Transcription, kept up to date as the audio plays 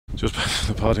Just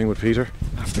the Potting with Peter.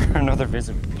 After another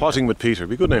visit. Potting with Peter.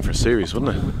 Be a good name for a series,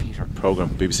 wouldn't it? With Peter. Programme,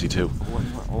 BBC Two.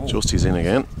 Oh. Just he's in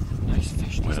again. Nice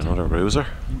fish. With another bruiser.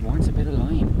 He wants a bit of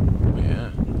line.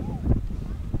 Yeah.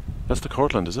 That's the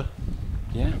Cortland, is it?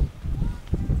 Yeah.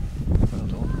 Well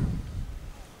done.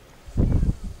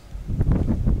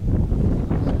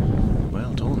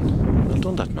 Well done. Well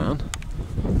done, that man.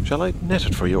 Shall I net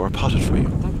it for you or pot it for you?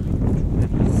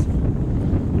 Nice.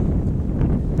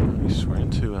 We're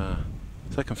into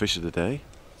second fish of the day.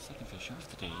 Second fish of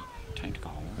the day. Time to go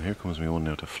home. And here comes me one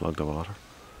now to flog the water.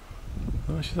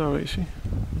 Oh, she's alright, is she?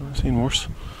 I've seen worse.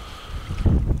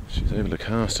 She's able to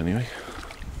cast anyway.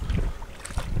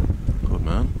 Good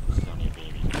man. It's only a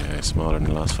baby. Yeah, he's smaller than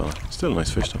the last fella. Still a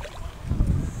nice fish though.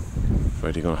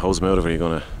 Right, are you going to hose him out or are you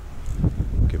going to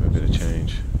give him a bit of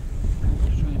change? I'm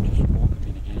going to try and just walk him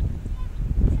in again.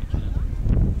 If I can.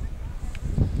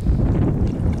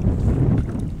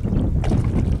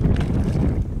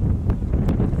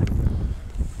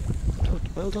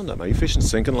 Well done, that man. Are you fishing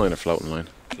sinking line or floating line?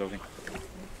 Floating.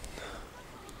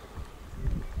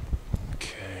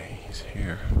 Okay, he's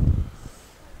here.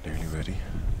 Nearly ready.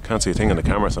 Can't see a thing on the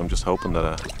camera, so I'm just hoping that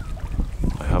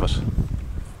I have it.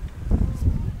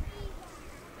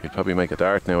 He'd probably make a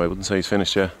dart now. I wouldn't say he's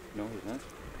finished yet. No, he's not.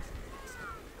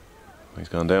 He's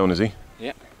gone down, is he?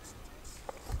 Yeah.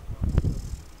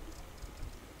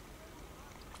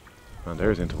 And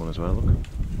there's into one as well, look.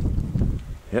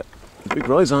 Yep, big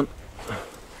rise on.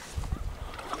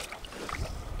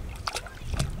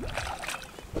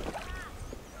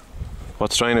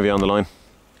 What strain have you on the line?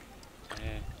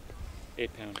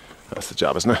 8 pound. That's the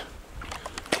job, isn't it?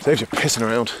 Saves you pissing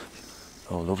around.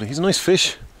 Oh, lovely. He's a nice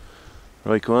fish.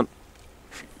 Right, go on.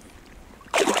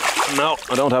 No,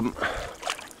 I don't have him.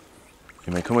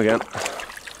 He may come again.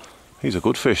 He's a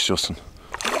good fish, Justin.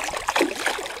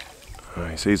 Oh,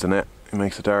 he sees the net. He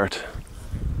makes a dart.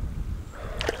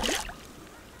 He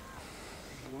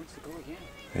wants to go again.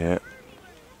 Yeah.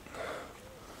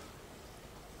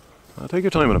 Take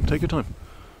your time with him. Take your time.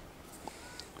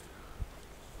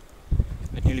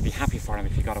 I'd nearly be happy for him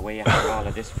if he got away after all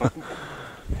of this fucking.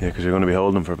 Yeah, because you're going to be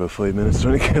holding him for about 5 minutes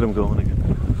trying to get him going again.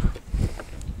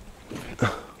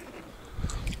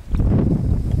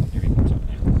 Here he comes up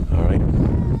now. Alright.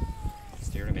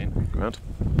 Steer him in. Grant.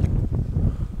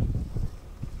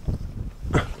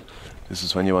 This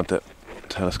is when you want the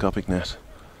telescopic net.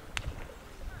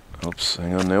 Oops,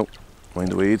 hang on now. Mind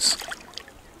the weeds.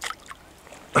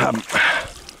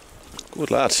 Good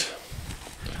lad.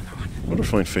 Another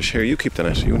fine fish here. You keep the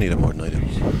net. You need it more than I do.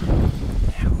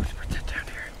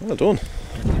 Well done.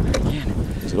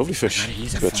 He's a lovely fish.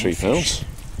 He's about 3 pounds.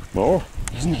 More.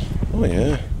 Isn't he? Oh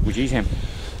yeah. Would you eat him?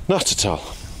 Not at all.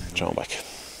 Throw him back.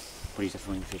 But he's a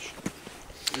fine fish.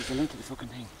 He's the length of the fucking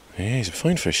thing. Yeah, he's a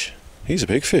fine fish. He's a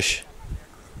big fish.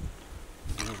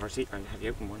 I'll have you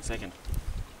out in 1 second.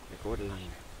 Let go of the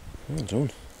line. Well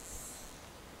done.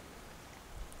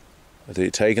 Are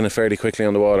you taking it fairly quickly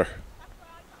on the water?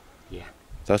 Yeah.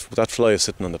 That fly is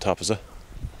sitting on the top, is it?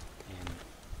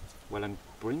 Well, I'm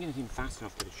bringing it in fast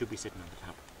enough that it should be sitting on the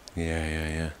top.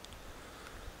 Yeah.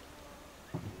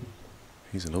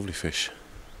 He's a lovely fish.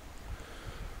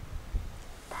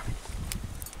 Oh,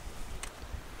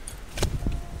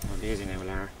 easy now,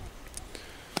 Lara.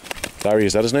 Larry,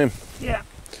 is that his name? Yeah.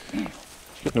 He's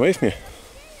getting away from you.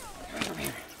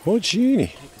 Oh, genie.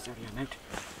 Take this out of your mouth.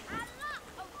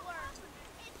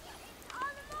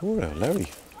 Oh, Larry.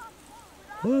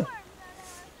 Huh.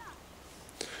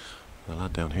 The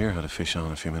lad down here had a fish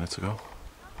on a few minutes ago.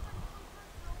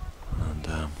 And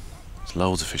there's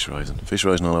loads of fish rising. Fish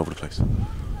rising all over the place.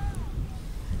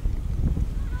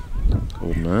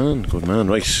 Good man, good man.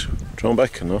 Right, throw him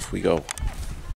back and off we go.